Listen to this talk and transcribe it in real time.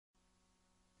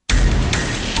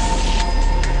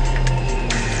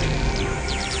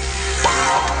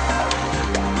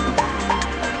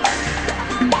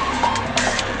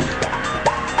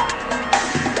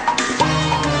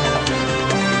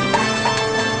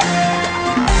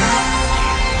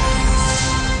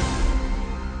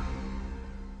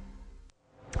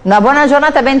Una buona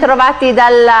giornata, ben trovati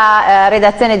dalla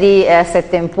redazione di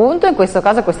Sette in Punto. In questo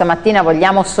caso questa mattina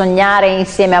vogliamo sognare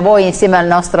insieme a voi, insieme al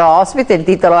nostro ospite. Il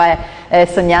titolo è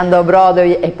Sognando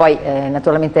Broadway e poi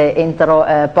naturalmente entro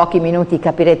pochi minuti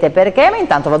capirete perché, ma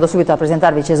intanto vado subito a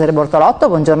presentarvi Cesare Bortolotto.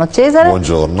 Buongiorno Cesare.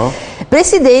 Buongiorno.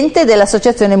 Presidente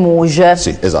dell'associazione Mouge.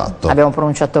 Sì, esatto. Abbiamo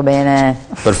pronunciato bene.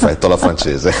 Perfetto, la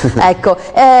francese. Ecco,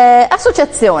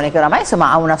 associazione che oramai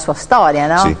insomma ha una sua storia,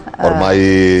 no? Sì,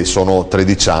 ormai sono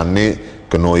 13 anni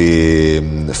che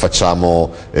noi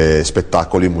facciamo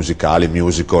spettacoli musicali,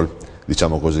 musical,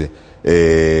 diciamo così.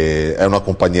 È una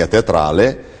compagnia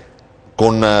teatrale.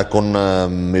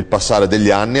 Con il passare degli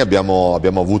anni abbiamo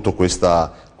avuto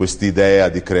quest'idea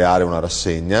di creare una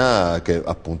rassegna che è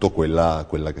appunto quella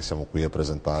che siamo qui a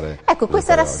presentare. Ecco,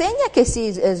 questa rassegna che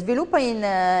si sviluppa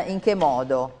in che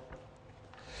modo?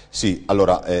 Sì,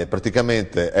 allora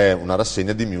praticamente è una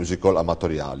rassegna di musical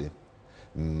amatoriali.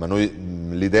 Ma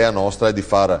l'idea nostra è di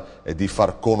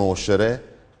far conoscere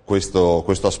questo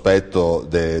aspetto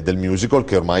del musical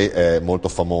che ormai è molto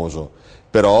famoso,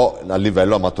 però a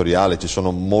livello amatoriale ci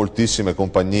sono moltissime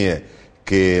compagnie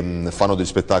che fanno degli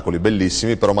spettacoli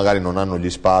bellissimi, però magari non hanno gli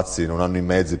spazi, non hanno i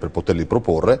mezzi per poterli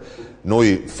proporre.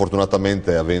 Noi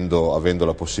fortunatamente avendo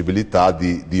la possibilità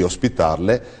di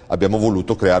ospitarle abbiamo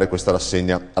voluto creare questa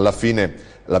rassegna. Alla fine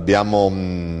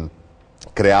l'abbiamo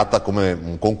creata come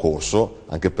un concorso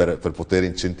anche per poter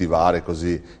incentivare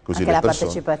così le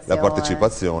persone, la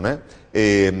partecipazione.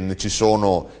 E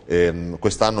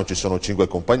quest'anno ci sono 5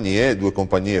 compagnie, 2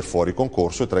 compagnie fuori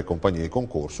concorso e 3 compagnie in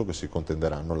concorso che si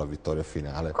contenderanno la vittoria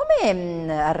finale.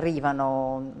 Come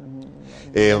arrivano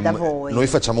da voi? Noi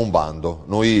facciamo un bando.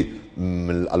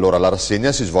 Allora la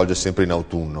rassegna si svolge sempre in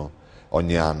autunno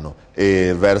ogni anno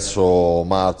e verso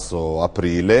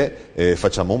marzo-aprile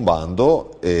facciamo un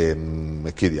bando e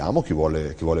chiediamo chi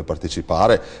vuole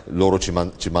partecipare. Loro ci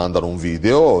mandano un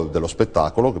video dello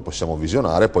spettacolo che possiamo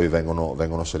visionare e poi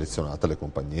vengono selezionate le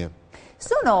compagnie.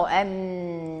 Sono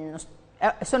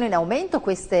in aumento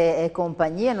queste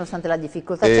compagnie nonostante la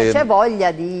difficoltà? C'è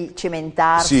voglia di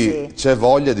cimentarsi? Sì, c'è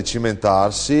voglia di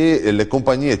cimentarsi, le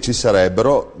compagnie ci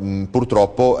sarebbero,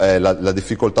 purtroppo la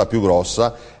difficoltà più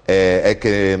grossa è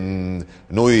che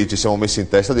noi ci siamo messi in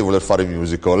testa di voler fare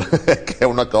musical, che è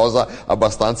una cosa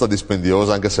abbastanza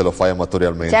dispendiosa anche se lo fai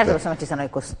amatorialmente. Certo, insomma ci sono i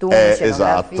costumi,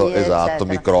 esatto, eccetera.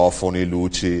 microfoni,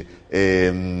 luci,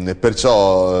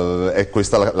 perciò è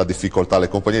questa la difficoltà. Le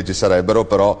compagnie ci sarebbero,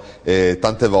 però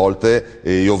tante volte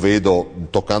io vedo,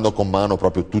 toccando con mano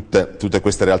proprio tutte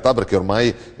queste realtà, perché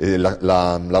ormai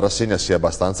la rassegna si è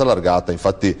abbastanza allargata,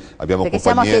 infatti abbiamo perché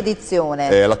compagnie... siamo a che edizione?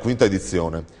 È la 5ª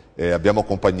edizione. Abbiamo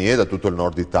compagnie da tutto il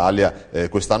nord Italia,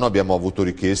 quest'anno abbiamo avuto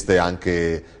richieste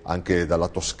anche dalla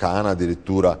Toscana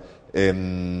addirittura,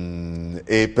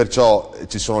 e perciò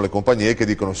ci sono le compagnie che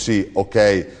dicono sì,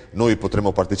 ok, noi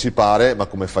potremo partecipare, ma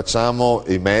come facciamo,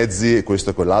 i mezzi, questo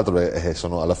e quell'altro,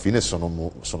 alla fine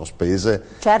sono spese.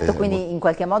 Certo, quindi in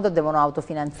qualche modo devono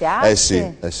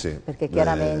autofinanziarsi? Sì. Perché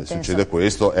chiaramente succede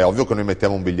questo, è ovvio che noi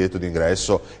mettiamo un biglietto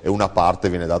d'ingresso e una parte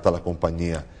viene data alla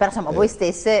compagnia. Però insomma voi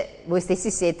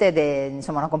stessi siete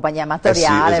insomma, una compagnia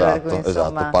amatoriale. Sì, per cui,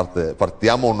 insomma...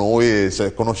 partiamo noi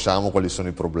e conosciamo quali sono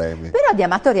i problemi. Però di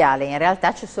amatoriale in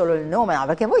realtà c'è solo il nome, no?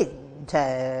 Perché voi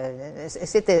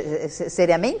siete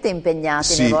seriamente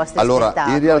impegnati nei vostri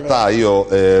spettacoli. In realtà io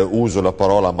uso la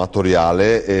parola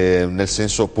amatoriale nel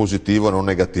senso positivo e non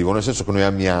negativo, nel senso che noi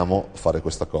amiamo fare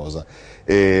questa cosa.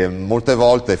 Molte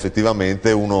volte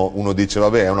effettivamente uno dice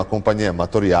vabbè, è una compagnia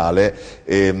amatoriale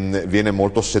e viene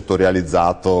molto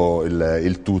settorializzato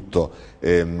il tutto.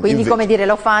 Quindi come dire,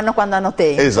 lo fanno quando hanno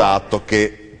tempo. Esatto,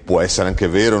 che può essere anche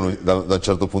vero da un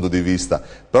certo punto di vista,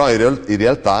 però in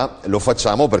realtà lo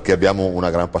facciamo perché abbiamo una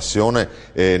gran passione.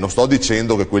 Non sto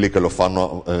dicendo che quelli che lo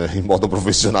fanno in modo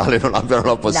professionale non abbiano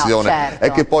la passione, no, certo.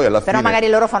 È che poi alla fine... Però magari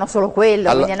loro fanno solo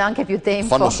quello, quindi hanno anche più tempo.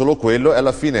 Fanno solo quello e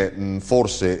alla fine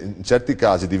forse in certi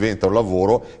casi diventa un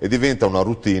lavoro e diventa una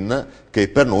routine che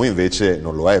per noi invece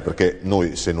non lo è, perché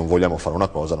noi se non vogliamo fare una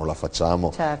cosa non la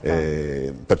facciamo. Certo.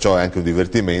 Perciò è anche un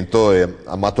divertimento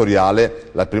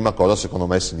amatoriale. La prima cosa secondo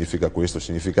me significa questo,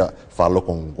 significa farlo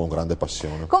con grande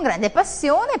passione. Con grande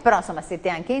passione, però insomma siete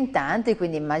anche in tanti,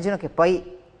 quindi immagino che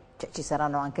poi ci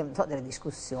saranno anche delle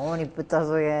discussioni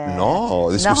piuttosto che... No,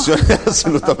 discussioni no.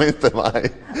 Assolutamente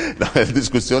mai. No, le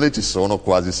discussioni ci sono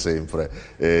quasi sempre.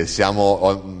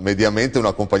 Siamo mediamente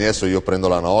una compagnia, adesso io prendo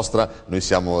la nostra, noi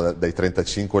siamo dai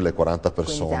 35 alle 40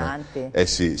 persone.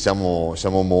 Sì, siamo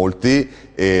molti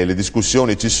e le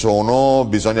discussioni ci sono,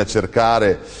 bisogna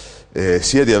cercare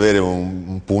sia di avere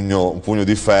un pugno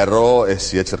di ferro e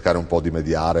sia cercare un po' di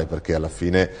mediare, perché alla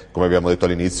fine, come abbiamo detto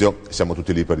all'inizio, siamo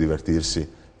tutti lì per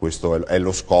divertirsi. questo è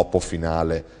lo scopo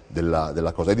finale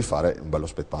della cosa, è di fare un bello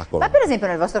spettacolo. Ma per esempio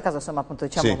nel vostro caso, insomma, appunto,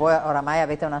 diciamo, Sì. voi oramai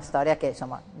avete una storia che,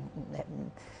 insomma,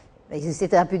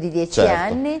 esistete da più di 10 Certo.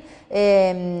 anni,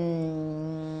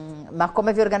 ma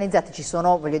come vi organizzate? Ci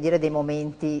sono, voglio dire, dei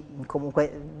momenti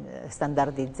comunque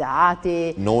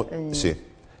standardizzati? Sì.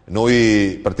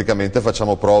 Noi praticamente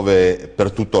facciamo prove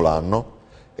per tutto l'anno,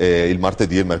 il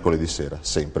martedì e il mercoledì sera,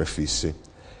 sempre fissi.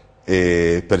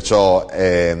 E perciò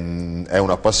è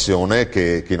una passione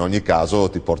che in ogni caso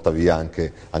ti porta via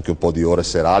anche un po' di ore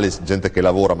serali, gente che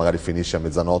lavora magari finisce a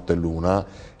mezzanotte e l'una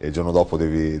e il giorno dopo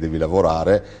devi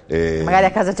lavorare. Magari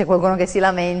a casa c'è qualcuno che si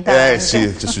lamenta.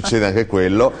 Sì, ci succede anche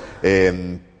quello.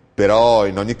 Però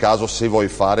in ogni caso se vuoi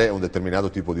fare un determinato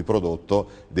tipo di prodotto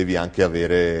devi anche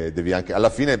alla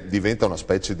fine diventa una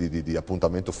specie di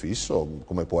appuntamento fisso,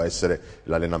 come può essere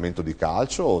l'allenamento di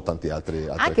calcio o tanti altre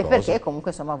anche cose. Perché comunque,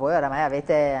 insomma, voi oramai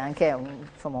avete anche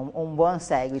un buon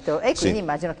seguito e quindi Sì.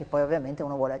 immagino che poi ovviamente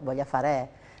uno voglia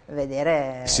fare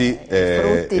vedere Sì, i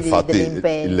frutti infatti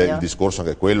dell'impegno. il discorso è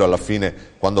anche quello, alla fine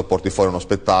quando porti fuori uno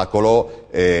spettacolo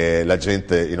la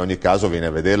gente in ogni caso viene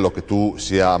a vederlo, che tu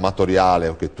sia amatoriale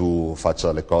o che tu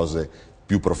faccia le cose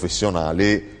più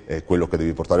professionali, quello che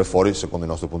devi portare fuori secondo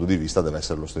il nostro punto di vista deve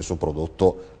essere lo stesso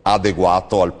prodotto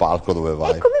adeguato al palco dove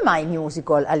vai. E come mai il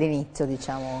musical all'inizio,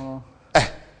 diciamo?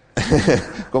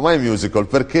 Come mai il musical?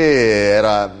 Perché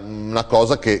era una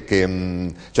cosa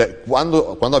cioè,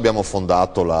 quando abbiamo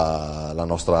fondato la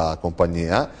nostra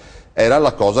compagnia, era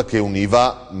la cosa che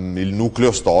univa il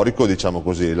nucleo storico, diciamo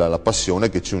così, la passione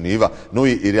che ci univa.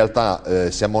 Noi in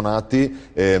realtà siamo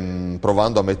nati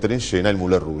provando a mettere in scena il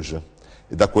Moulin Rouge.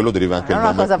 E da quello deriva anche il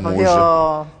nome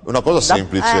Mouge. Una cosa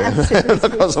semplice, sì,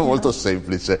 una cosa molto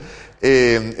semplice.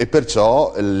 E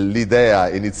perciò l'idea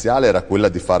iniziale era quella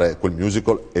di fare quel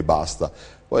musical e basta.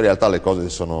 Poi in realtà le cose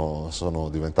sono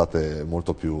diventate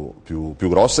molto più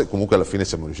grosse, comunque alla fine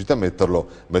siamo riusciti a metterlo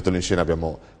in scena,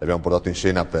 l'abbiamo portato in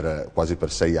scena quasi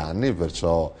per 6 anni,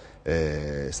 perciò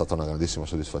è stata una grandissima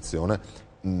soddisfazione.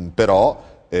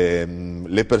 Però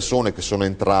le persone che sono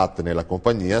entrate nella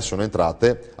compagnia sono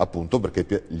entrate appunto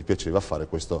perché gli piaceva fare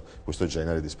questo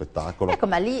genere di spettacolo. Ecco,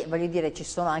 ma lì voglio dire ci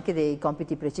sono anche dei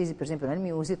compiti precisi, per esempio nel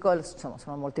musical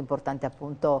sono molto importanti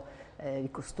appunto i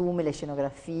costumi, le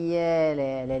scenografie,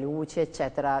 le luci,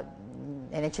 eccetera.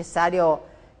 È necessario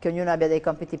che ognuno abbia dei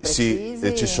compiti precisi?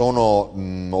 Sì, ci sono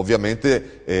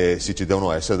ovviamente ci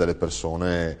devono essere delle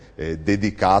persone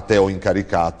dedicate o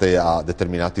incaricate a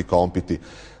determinati compiti.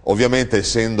 Ovviamente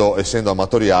essendo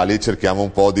amatoriali cerchiamo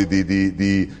un po'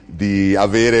 di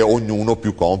avere ognuno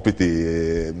più compiti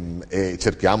e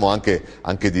cerchiamo anche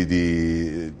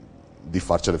di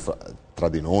farcele tra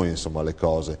di noi, insomma, le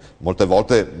cose. Molte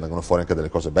volte vengono fuori anche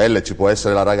delle cose belle, ci può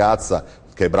essere la ragazza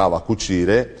che è brava a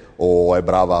cucire o è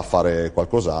brava a fare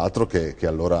qualcos'altro che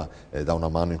allora dà una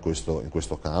mano in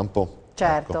questo campo.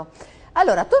 Certo. Ecco.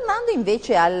 Allora, tornando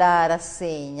invece alla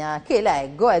rassegna, che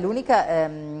leggo è l'unica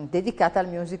dedicata al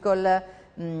musical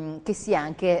che sia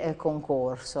anche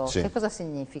concorso. Sì. Che cosa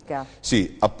significa?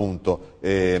 Sì, appunto,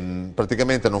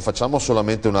 praticamente non facciamo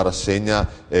solamente una rassegna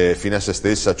fine a se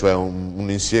stessa, cioè un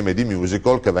insieme di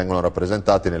musical che vengono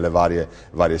rappresentati nelle varie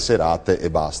serate e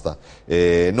basta.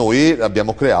 Noi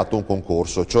abbiamo creato un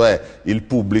concorso, cioè il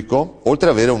pubblico, oltre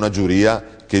ad avere una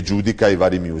giuria che giudica i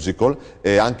vari musical,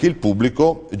 e anche il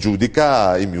pubblico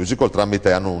giudica i musical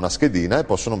hanno una schedina e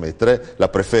possono mettere la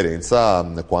preferenza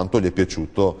quanto gli è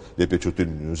piaciuto il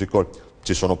musical.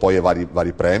 Ci sono poi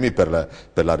vari premi per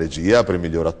la regia, per il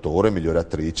miglior attore, migliore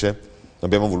attrice.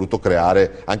 Abbiamo voluto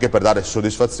creare anche per dare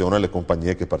soddisfazione alle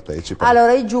compagnie che partecipano.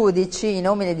 Allora, i giudici, i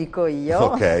nomi li dico io.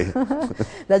 Ok.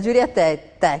 La giuria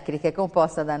tecnica è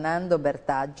composta da Nando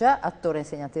Bertaggia, attore e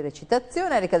insegnante di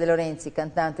recitazione, Enrica De Lorenzi,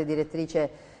 cantante e direttrice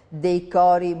dei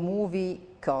cori Movie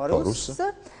Chorus.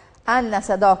 Anna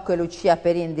Sadocco e Lucia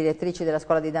Perin, direttrici della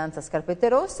scuola di danza Scarpette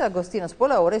Rosse, Agostino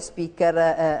Spolaore, speaker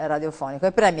radiofonico.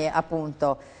 I premi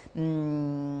appunto,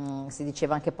 si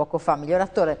diceva anche poco fa, miglior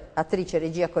attore, attrice,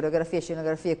 regia, coreografia,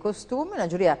 scenografia e costumi, una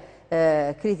giuria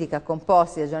critica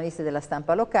composti da giornalisti della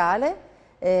stampa locale,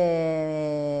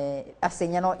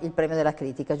 assegnano il premio della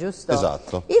critica, giusto?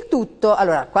 Esatto. Il tutto,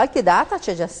 allora, qualche data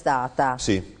c'è già stata?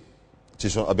 Sì,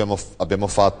 abbiamo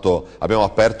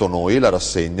aperto noi la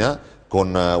rassegna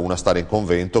con Una Stare in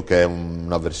Convento, che è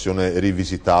una versione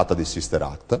rivisitata di Sister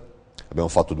Act. Abbiamo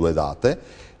fatto 2 date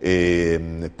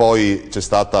e poi c'è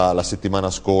stata la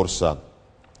settimana scorsa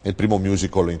il primo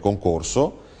musical in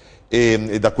concorso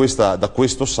e da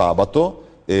questo sabato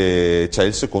c'è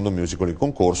il secondo musical in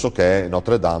concorso, che è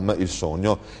Notre Dame, il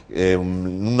sogno,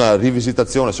 una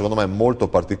rivisitazione secondo me molto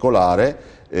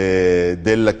particolare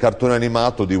del cartone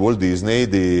animato di Walt Disney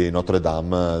di Notre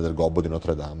Dame, del gobbo di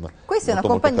Notre Dame. Questa è una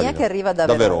Molto compagnia che arriva da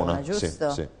Verona,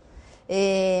 giusto? Sì.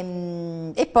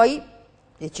 E poi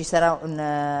ci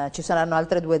saranno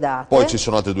altre 2 date. Poi ci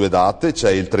sono altre 2 date,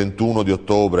 c'è il 31 di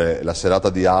ottobre, la serata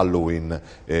di Halloween,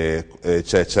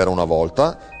 c'era una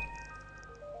volta.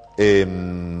 Sì?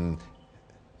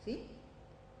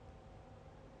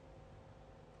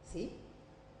 Sì?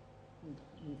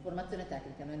 Informazione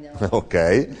tecnica, noi andiamo.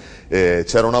 Ok,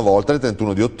 c'era una volta il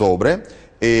 31 di ottobre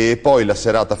e poi la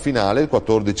serata finale il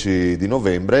 14 di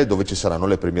novembre, dove ci saranno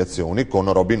le premiazioni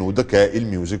con Robin Hood, che è il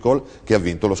musical che ha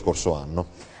vinto lo scorso anno.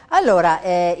 Allora,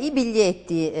 i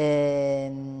biglietti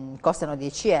costano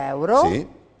 10 euro, Sì,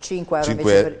 5 euro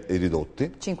 5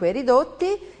 ridotti. 5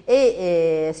 ridotti,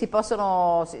 e si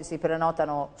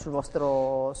prenotano sul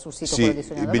sito, Sì, quello di i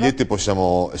Sognando biglietti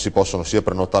si possono sia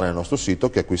prenotare nel nostro sito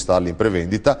che acquistarli in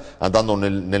prevendita. Andando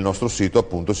nel nostro sito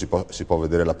appunto si può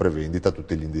vedere la prevendita,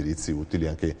 tutti gli indirizzi utili,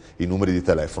 anche i numeri di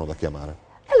telefono da chiamare.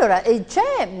 Allora,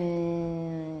 c'è,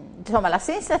 insomma, la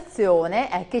sensazione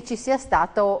è che ci sia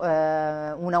stato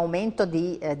un aumento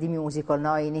di musical,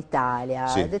 no, in Italia,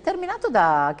 Sì. Determinato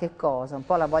da che cosa? Un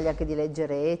po' la voglia anche di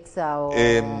leggerezza?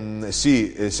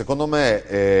 Sì, secondo me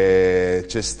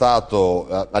c'è stato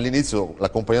all'inizio la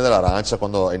Compagnia dell'Arancia,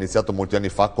 quando è iniziato molti anni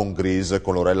fa con Grease,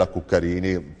 con Lorella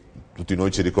Cuccarini. Tutti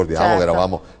noi ci ricordiamo, Certo. che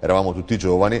eravamo tutti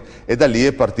giovani, e da lì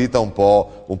è partita un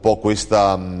po'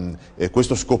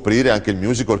 questo scoprire anche il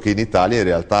musical, che in Italia in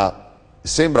realtà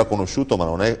sembra conosciuto ma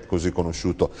non è così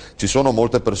conosciuto. Ci sono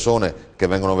molte persone che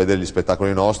vengono a vedere gli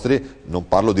spettacoli nostri, non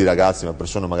parlo di ragazzi ma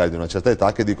persone magari di una certa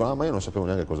età, che dicono: ah, ma io non sapevo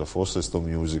neanche cosa fosse sto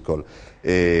musical,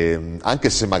 anche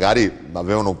se magari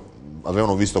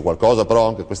avevano visto qualcosa, però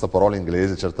anche questa parola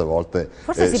inglese certe volte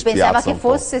Forse si pensava che un po'.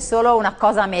 fosse solo una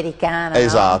cosa americana, no?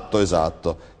 Esatto.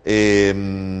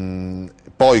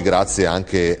 Poi grazie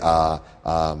anche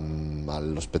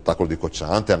allo spettacolo di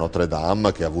Cocciante, a Notre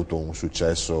Dame, che ha avuto un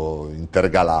successo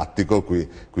intergalattico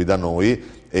qui da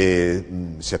noi, e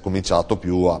si è cominciato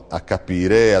più a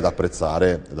capire e ad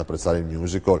apprezzare il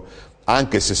musical,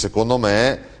 anche se secondo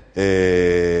me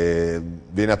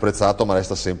viene apprezzato, ma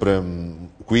resta sempre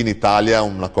qui in Italia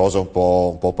una cosa un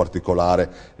po' particolare,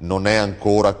 non è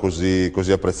ancora così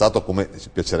apprezzato come ci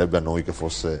piacerebbe a noi che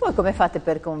fosse. Voi come fate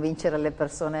per convincere le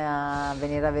persone a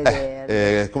venire a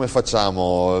vedere? Come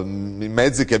facciamo? I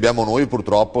mezzi che abbiamo noi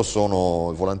purtroppo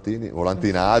sono i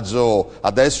volantinaggio.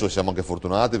 Adesso siamo anche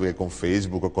fortunati perché con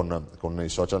Facebook, con i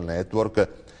social network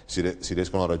si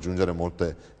riescono a raggiungere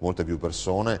molte più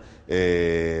persone,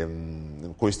 e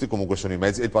questi comunque sono i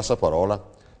mezzi, e il passaparola,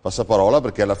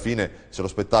 perché alla fine, se lo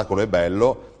spettacolo è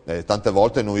bello, tante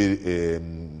volte noi,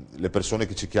 le persone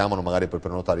che ci chiamano magari per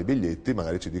prenotare i biglietti,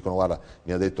 magari ci dicono: guarda,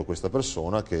 mi ha detto questa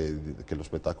persona che lo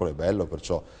spettacolo è bello,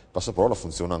 perciò il passaparola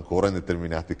funziona ancora in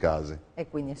determinati casi. E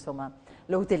quindi insomma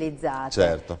lo utilizzate.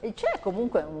 Certo. E c'è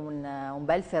comunque un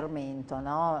bel fermento,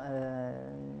 no?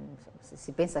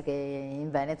 Si pensa che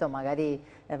in Veneto magari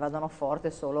vadano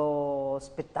forte solo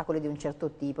spettacoli di un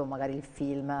certo tipo, magari il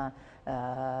film,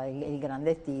 il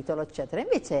grande titolo, eccetera.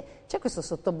 Invece c'è questo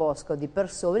sottobosco di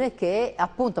persone che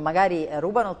appunto magari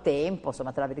rubano tempo,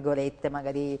 insomma, tra virgolette,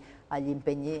 magari agli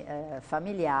impegni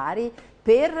familiari,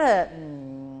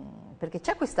 perché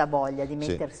c'è questa voglia di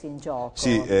mettersi in gioco.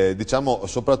 Sì, diciamo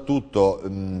soprattutto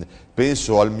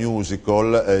penso al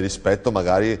musical rispetto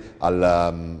magari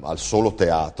al solo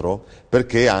teatro,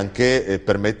 perché anche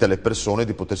permette alle persone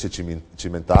di potersi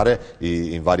cimentare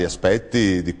in vari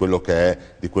aspetti di quello che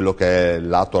è il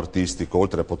lato artistico.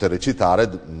 Oltre a poter recitare,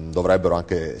 dovrebbero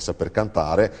anche saper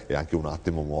cantare e anche un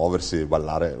attimo muoversi,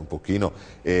 ballare un pochino.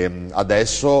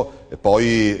 Adesso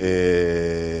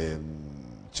poi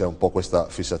c'è un po' questa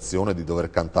fissazione di dover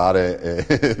cantare,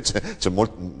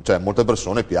 a molte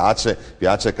persone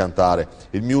piace cantare.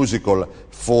 Il musical,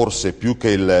 forse più che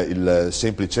il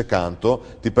semplice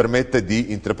canto, ti permette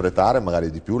di interpretare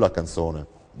magari di più la canzone.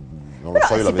 Non lo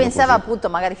so, io la si vedo pensava così. appunto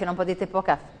magari fino a un po' di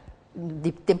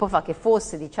tempo fa che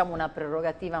fosse, diciamo, una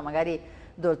prerogativa magari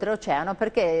d'oltreoceano,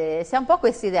 perché si ha un po'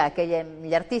 questa idea che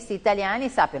gli artisti italiani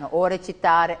sappiano o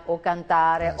recitare o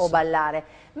cantare o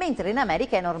ballare, mentre in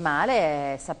America è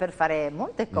normale saper fare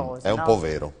molte cose. È un po'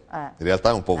 vero, in realtà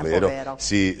è un po' vero.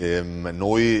 Sì,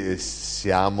 noi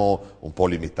siamo un po'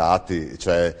 limitati,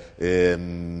 cioè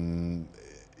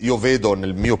io vedo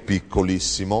nel mio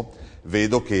piccolissimo,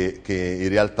 vedo che in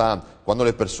realtà quando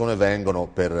le persone vengono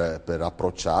per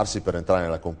approcciarsi, per entrare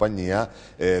nella compagnia,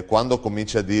 quando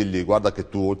cominci a dirgli guarda che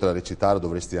tu oltre a recitare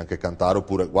dovresti anche cantare,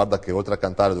 oppure guarda che oltre a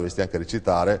cantare dovresti anche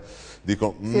recitare,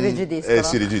 dicono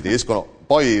si rigidiscono.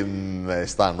 Poi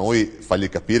sta a noi fargli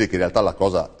capire che in realtà la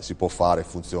cosa si può fare,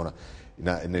 funziona.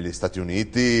 Negli Stati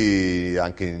Uniti,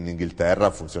 anche in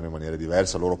Inghilterra funziona in maniera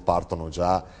diversa, loro partono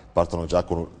già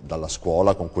dalla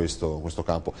scuola con questo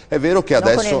campo. È vero che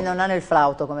adesso non hanno il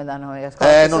flauto come da noi a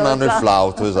scuola. non hanno il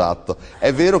flauto, esatto.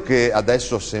 È vero che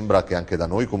adesso sembra che anche da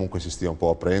noi comunque si stia un po'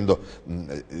 aprendo,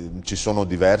 ci sono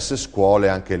diverse scuole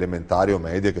anche elementari o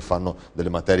medie che fanno delle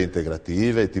materie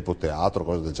integrative tipo teatro,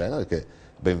 cose del genere, che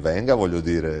ben venga, voglio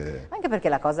dire. Anche perché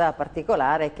la cosa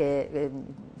particolare è che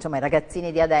insomma, i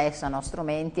ragazzini di adesso hanno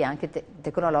strumenti anche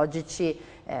tecnologici,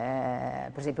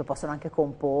 per esempio possono anche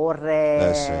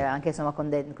comporre, Sì. anche insomma, con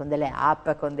delle app,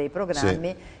 con dei programmi,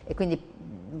 Sì. e quindi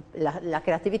la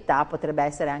creatività potrebbe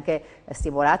essere anche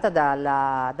stimolata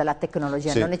dalla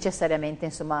tecnologia, Sì. non necessariamente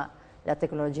insomma, la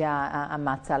tecnologia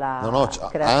ammazza la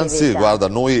creatività. Anzi, guarda,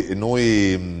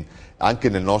 noi anche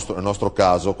nel nostro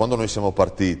caso, quando noi siamo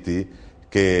partiti,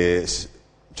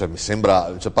 cioè, mi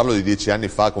sembra, parlo di 10 anni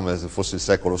fa come se fosse il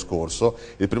secolo scorso,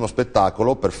 il primo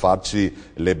spettacolo per farci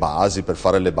le basi, per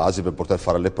poter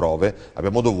fare le prove,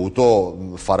 abbiamo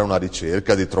dovuto fare una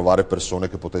ricerca di trovare persone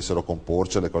che potessero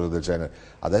comporci, le cose del genere.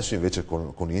 Adesso invece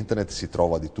con internet si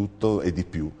trova di tutto e di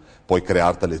più. Puoi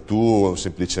creartele tu,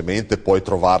 semplicemente puoi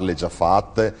trovarle già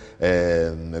fatte,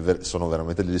 sono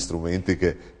veramente degli strumenti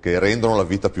che rendono la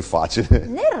vita più facile.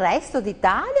 Nel resto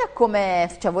d'Italia,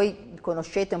 cioè voi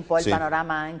conoscete un po' il Sì.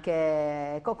 panorama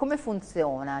anche, come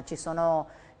funziona? Ci sono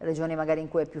regioni magari in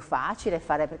cui è più facile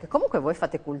fare, perché comunque voi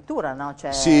fate cultura, no?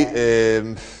 Cioè... Sì,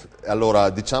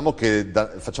 allora diciamo che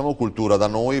facciamo cultura, da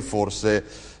noi forse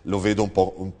lo vedo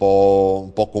un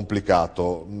po'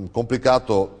 complicato,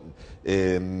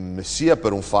 sia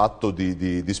per un fatto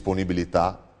di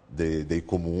disponibilità dei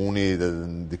comuni,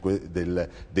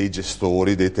 dei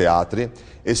gestori, dei teatri,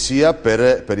 e sia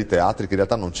per i teatri che in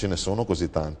realtà non ce ne sono così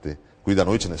tanti. Qui da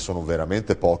noi ce ne sono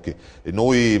veramente pochi. E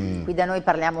noi, qui da noi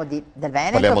parliamo del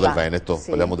Veneto?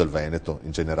 Parliamo del Veneto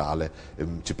in generale.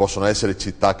 Ci possono essere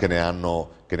città che ne hanno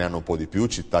un po' di più,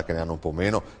 città che ne hanno un po'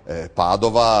 meno.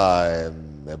 Padova è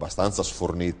abbastanza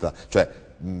sfornita. Cioè,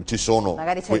 ci sono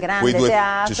magari c'è il grande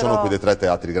teatro. Ci sono quei 2 o 3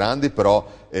 teatri grandi, però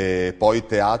poi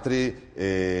teatri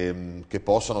che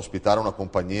possano ospitare una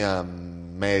compagnia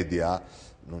media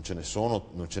non ce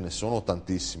ne sono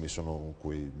tantissimi, sono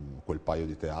quel paio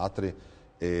di teatri,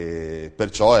 e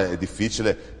perciò è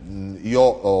difficile. Io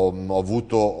ho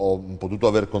potuto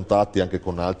avere contatti anche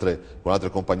con altre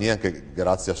compagnie, anche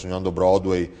grazie a Sognando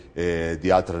Broadway, di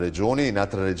altre regioni. In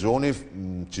altre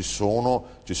regioni ci sono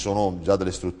già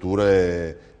delle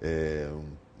strutture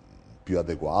più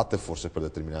adeguate forse per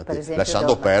determinati, per esempio,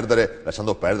 lasciando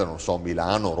perdere, non so,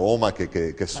 Milano, Roma,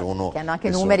 che sono... Che hanno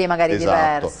anche numeri magari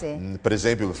esatto. diversi. Per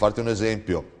esempio, per farti un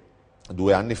esempio,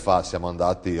 2 anni fa siamo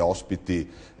andati ospiti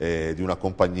di una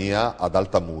compagnia ad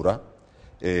Altamura,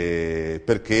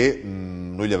 perché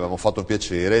noi gli avevamo fatto un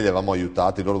piacere, li avevamo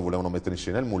aiutati, loro volevano mettere in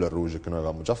scena il Moulin Rouge che noi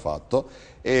avevamo già fatto,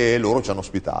 e loro ci hanno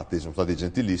ospitati, sono stati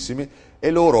gentilissimi, e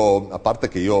loro, a parte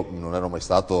che io non ero mai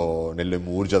stato nelle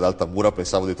Mouge ad Altamura,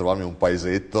 pensavo di trovarmi un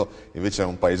paesetto, invece è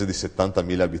un paese di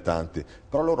 70.000 abitanti,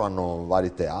 però loro hanno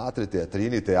vari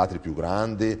teatrini, teatri più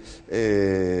grandi,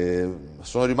 e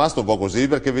sono rimasto un po' così,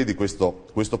 perché vedi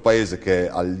questo paese che è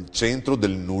al centro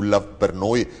del nulla per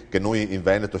noi, che noi in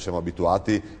Veneto siamo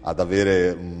abituati ad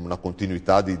avere una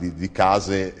continuità di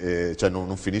case, cioè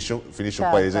non finisce un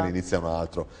paese e ne inizia un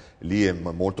altro. Lì è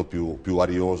molto più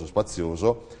arioso,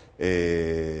 spazioso,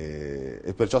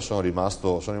 e perciò sono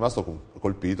rimasto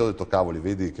colpito, ho detto cavoli,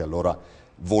 vedi che allora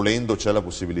volendo c'è la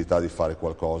possibilità di fare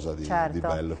qualcosa di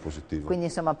bello e positivo. Quindi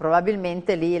insomma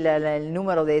probabilmente lì il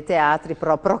numero dei teatri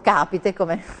pro capite,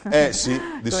 come sì,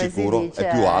 di sicuro è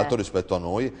più alto rispetto a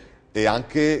noi, e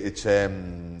anche c'è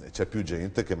più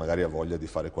gente che magari ha voglia di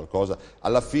fare qualcosa.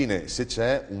 Alla fine, se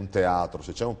c'è un teatro,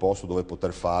 se c'è un posto dove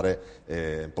poter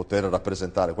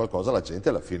rappresentare qualcosa, la gente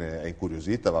alla fine è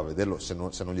incuriosita, va a vederlo. Se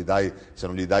non gli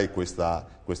dai questa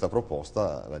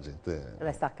proposta, la gente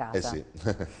resta a casa. Sì.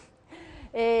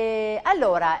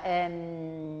 Allora,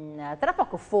 tra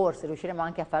poco forse riusciremo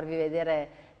anche a farvi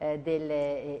vedere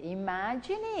delle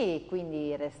immagini,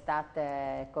 quindi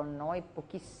restate con noi,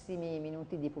 pochissimi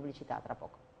minuti di pubblicità tra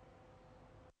poco.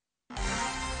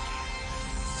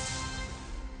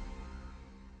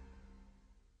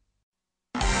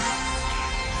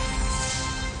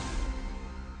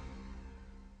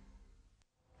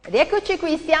 Rieccoci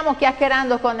qui, stiamo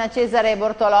chiacchierando con Cesare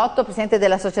Bortolotto, presidente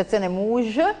dell'associazione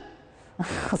Mouge.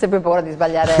 ho sempre paura di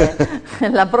sbagliare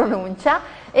la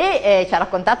pronuncia, e ci ha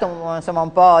raccontato insomma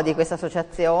un po' di questa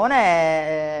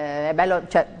associazione. È bello,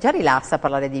 cioè, già rilassa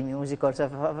parlare di musical, cioè,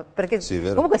 perché Sì,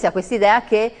 vero. comunque si ha questa idea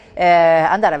che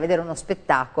andare a vedere uno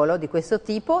spettacolo di questo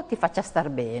tipo ti faccia star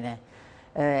bene.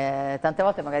 Tante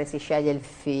volte magari si sceglie il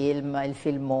film, il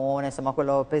filmone, insomma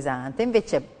quello pesante,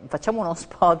 invece facciamo uno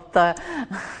spot a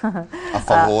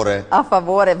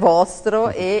favore vostro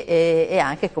e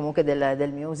anche comunque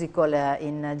del musical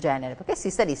in genere, perché si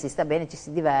sta lì, si sta bene, ci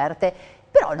si diverte,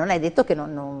 però non è detto che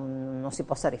non si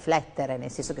possa riflettere,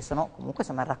 nel senso che sono comunque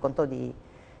insomma il racconto di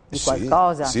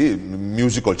qualcosa. Sì,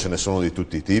 musical ce ne sono di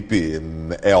tutti i tipi,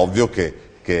 è ovvio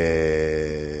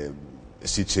che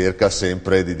si cerca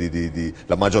sempre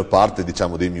la maggior parte,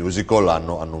 diciamo, dei musical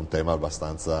hanno un tema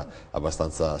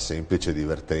abbastanza semplice e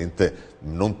divertente,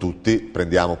 non tutti.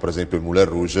 Prendiamo per esempio il Moulin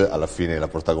Rouge, alla fine la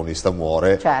protagonista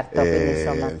muore, certo,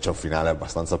 e c'è un finale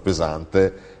abbastanza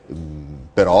pesante,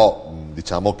 però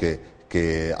diciamo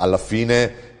che alla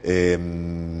fine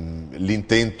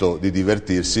l'intento di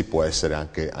divertirsi può essere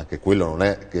anche quello, non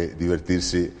è che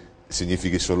divertirsi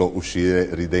significhi solo uscire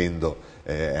ridendo,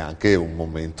 è anche un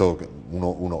momento,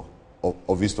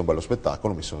 ho visto un bello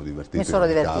spettacolo, mi sono divertito. Mi sono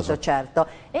divertito, certo.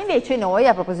 E invece noi,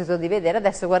 a proposito di vedere,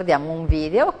 adesso guardiamo un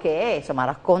video che insomma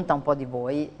racconta un po' di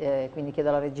voi, quindi chiedo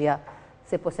alla regia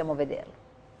se possiamo vederlo.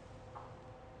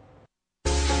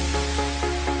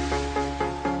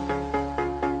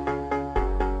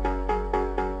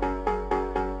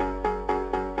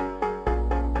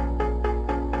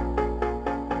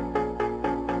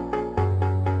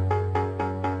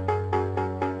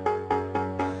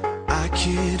 I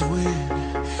can't win,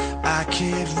 I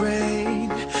can't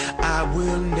reign, I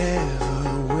will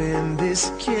never win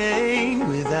this game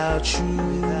without you,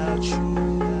 without you,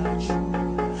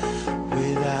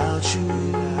 without you,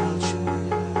 without you,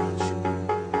 without you.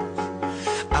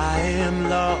 I am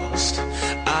lost,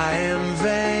 I am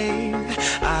vain,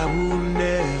 I will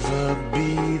never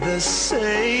be the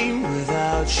same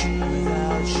without you,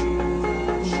 without you,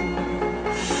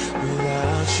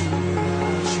 without you,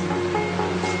 without you.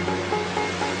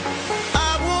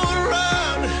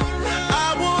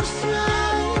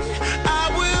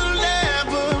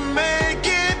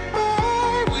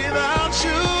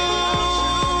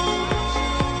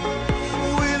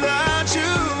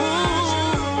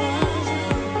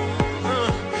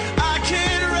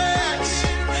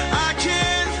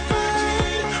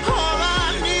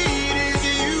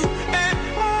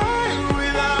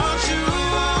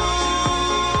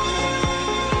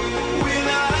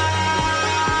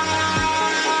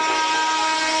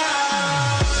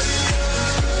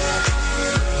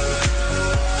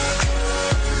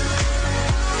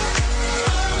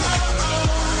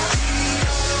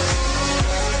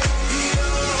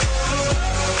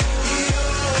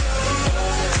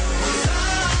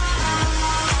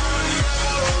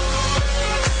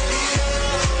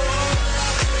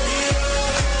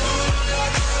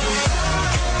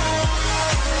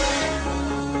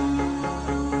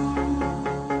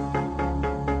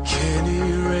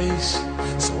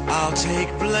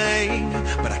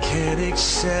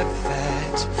 Accept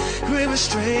that we're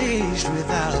estranged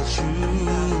without you,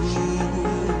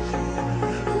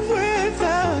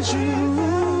 without you.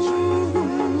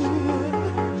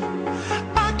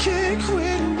 I can't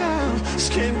quit now, this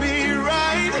can't be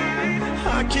right.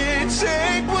 I can't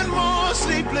take one more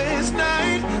sleepless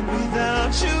night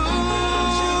without you,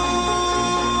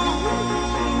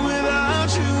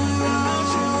 without you.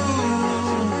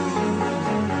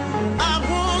 I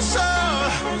won't soar,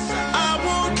 I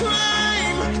won't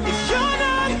climb. If you're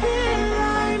not here,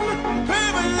 I'm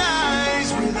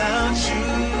paralyzed without you,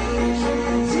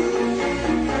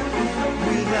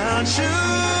 without you.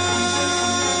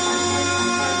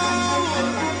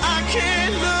 I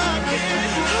can't look,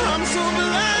 I'm so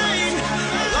blind.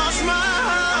 I lost my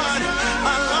heart,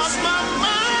 I lost my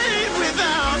mind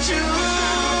without you.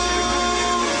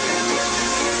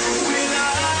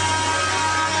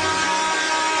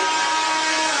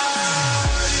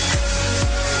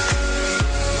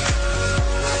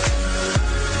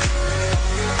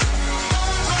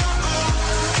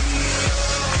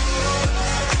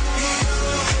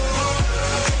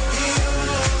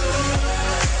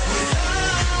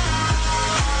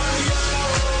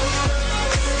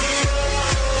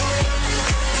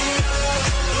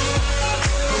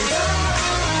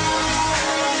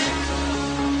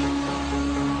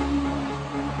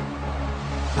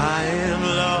 I am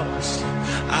lost,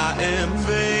 I am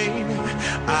vain,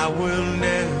 I will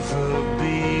never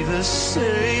be the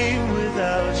same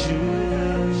without you,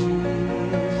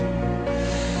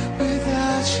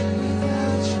 without you,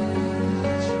 without you,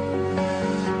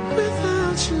 without you.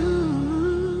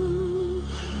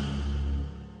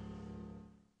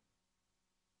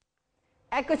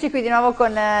 Eccoci qui di nuovo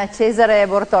con Cesare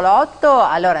Bortolotto.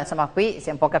 Allora, insomma, qui si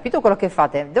è un po' capito quello che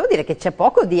fate. Devo dire che c'è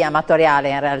poco di amatoriale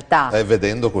in realtà.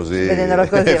 Vedendolo così, è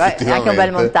anche un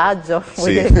bel montaggio.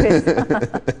 Sì.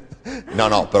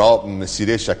 No, però si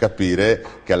riesce a capire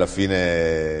che alla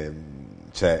fine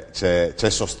c'è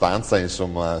sostanza,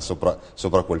 insomma,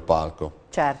 sopra quel palco.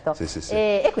 Certo, sì.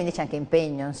 E quindi c'è anche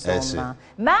impegno, insomma. Sì.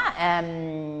 Ma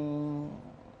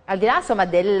al di là, insomma,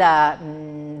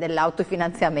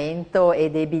 dell'autofinanziamento e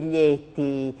dei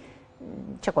biglietti,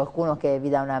 c'è qualcuno che vi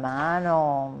dà una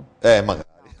mano?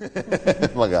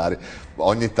 Magari.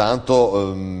 Ogni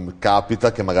tanto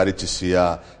capita che magari ci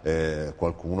sia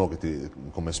qualcuno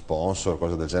come sponsor,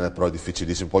 cose del genere, però è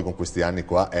difficilissimo. Poi con questi anni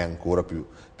qua è ancora più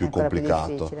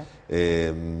complicato.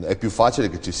 È più facile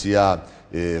che ci sia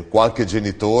qualche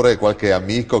genitore, qualche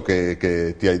amico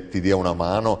che ti dia una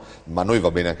mano, ma a noi va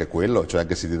bene anche quello, cioè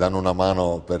anche se ti danno una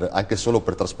mano anche solo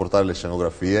per trasportare le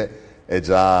scenografie è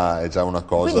già una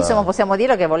cosa. Quindi insomma possiamo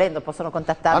dire che volendo possono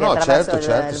contattarvi attraverso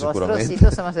il vostro sito,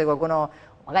 insomma, se qualcuno,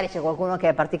 magari c'è qualcuno che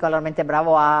è particolarmente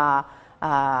bravo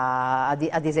a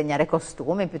disegnare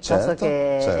costumi piuttosto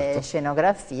che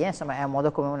scenografie, insomma è un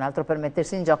modo come un altro per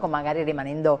mettersi in gioco, magari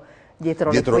rimanendo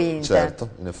dietro le quinte. Certo,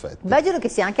 in effetti. Immagino che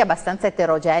sia anche abbastanza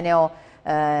eterogeneo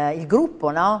il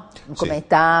gruppo, no? Come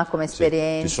età, come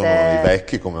esperienze. Ci sono i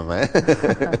vecchi come me,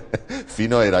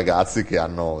 fino ai ragazzi che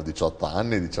hanno 18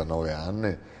 anni, 19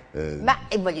 anni. Ma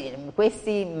voglio dire,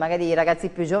 questi magari i ragazzi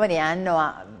più giovani hanno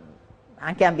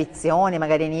anche ambizioni,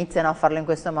 magari iniziano a farlo in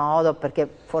questo modo perché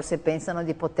forse pensano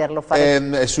di poterlo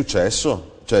fare. È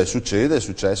successo, cioè è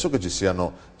successo che ci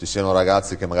siano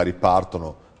ragazzi che magari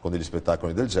partono con degli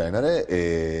spettacoli del genere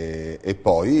e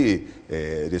poi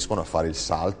riescono a fare il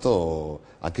salto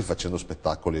anche facendo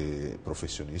spettacoli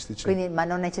professionistici. Quindi, ma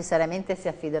non necessariamente si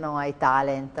affidano ai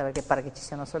talent, perché pare che ci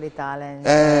siano solo i talent.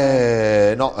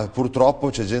 No,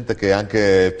 purtroppo c'è gente che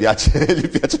anche gli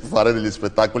piace fare degli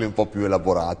spettacoli un po' più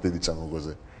elaborati, diciamo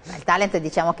così. Il talent,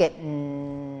 diciamo che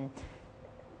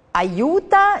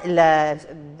aiuta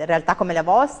realtà come la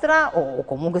vostra o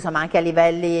comunque insomma anche a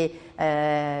livelli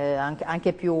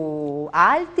anche più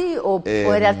alti o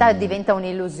in realtà diventa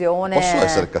un'illusione? Posso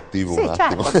essere cattivo un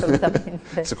attimo? Certo,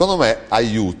 assolutamente. Secondo me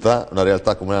aiuta una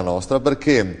realtà come la nostra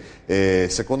perché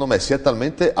secondo me si è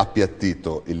talmente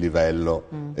appiattito il livello,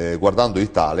 guardando i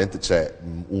talent c'è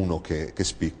uno che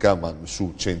spicca ma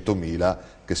su 100.000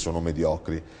 che sono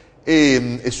mediocri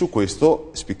e su questo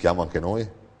spicchiamo anche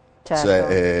noi. Certo.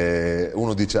 Cioè,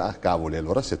 uno dice, ah cavoli,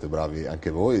 allora siete bravi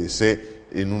anche voi, se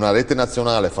in una rete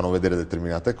nazionale fanno vedere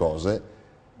determinate cose,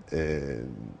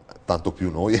 tanto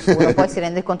più noi. Uno poi si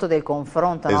rende conto del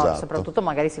confronto, no? Esatto. Soprattutto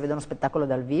magari si vede uno spettacolo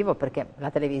dal vivo, perché la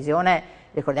televisione,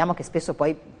 ricordiamo che spesso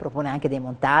poi propone anche dei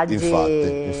montaggi.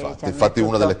 Infatti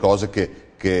una delle cose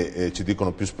che ci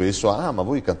dicono più spesso, ah ma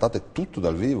voi cantate tutto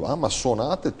dal vivo, ah ma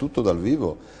suonate tutto dal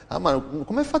vivo, ah ma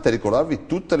come fate a ricordarvi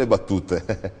tutte le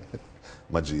battute?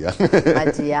 Magia.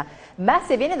 Ma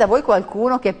se viene da voi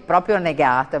qualcuno che è proprio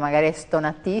negato, magari è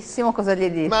stonatissimo, cosa gli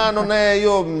dite? Ma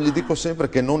io gli dico sempre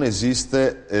che non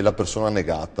esiste la persona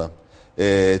negata.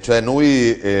 Cioè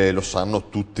noi, lo sanno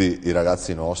tutti i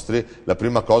ragazzi nostri, la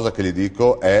prima cosa che gli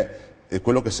dico è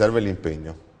quello che serve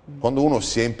l'impegno. Quando uno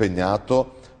si è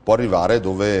impegnato può arrivare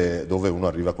dove uno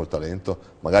arriva col talento.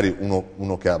 Magari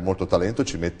uno che ha molto talento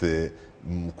ci mette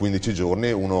 15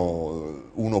 giorni, uno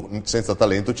senza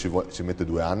talento ci mette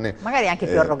 2 anni. Magari anche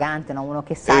più arrogante, no? Uno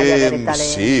che sa di avere talento.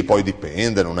 Sì, poi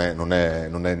dipende, non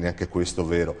è neanche questo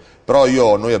vero. Però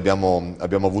noi abbiamo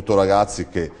avuto ragazzi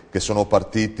che sono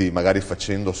partiti magari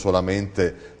facendo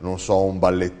solamente, non so, un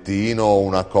ballettino,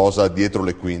 una cosa dietro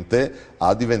le quinte,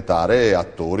 a diventare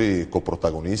attori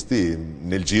coprotagonisti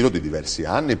nel giro di diversi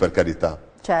anni, per carità.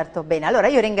 Certo, bene, allora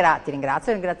io ringrazio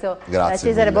Cesare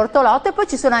mille. Bortolotto e poi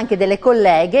ci sono anche delle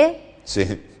colleghe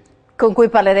con cui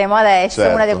parleremo adesso,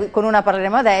 certo. con una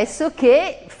parleremo adesso,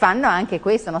 che fanno anche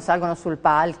questo, non salgono sul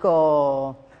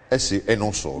palco. Sì, e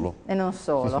non solo. E non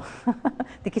solo.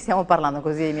 Di chi stiamo parlando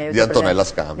così? Di Antonella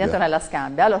Scambia. Di Antonella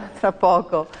Scambia. Allora, tra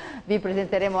poco vi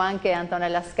presenteremo anche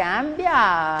Antonella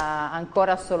Scambia,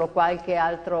 ancora solo qualche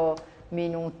altro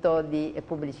minuto di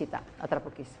pubblicità. A tra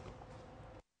pochissimo.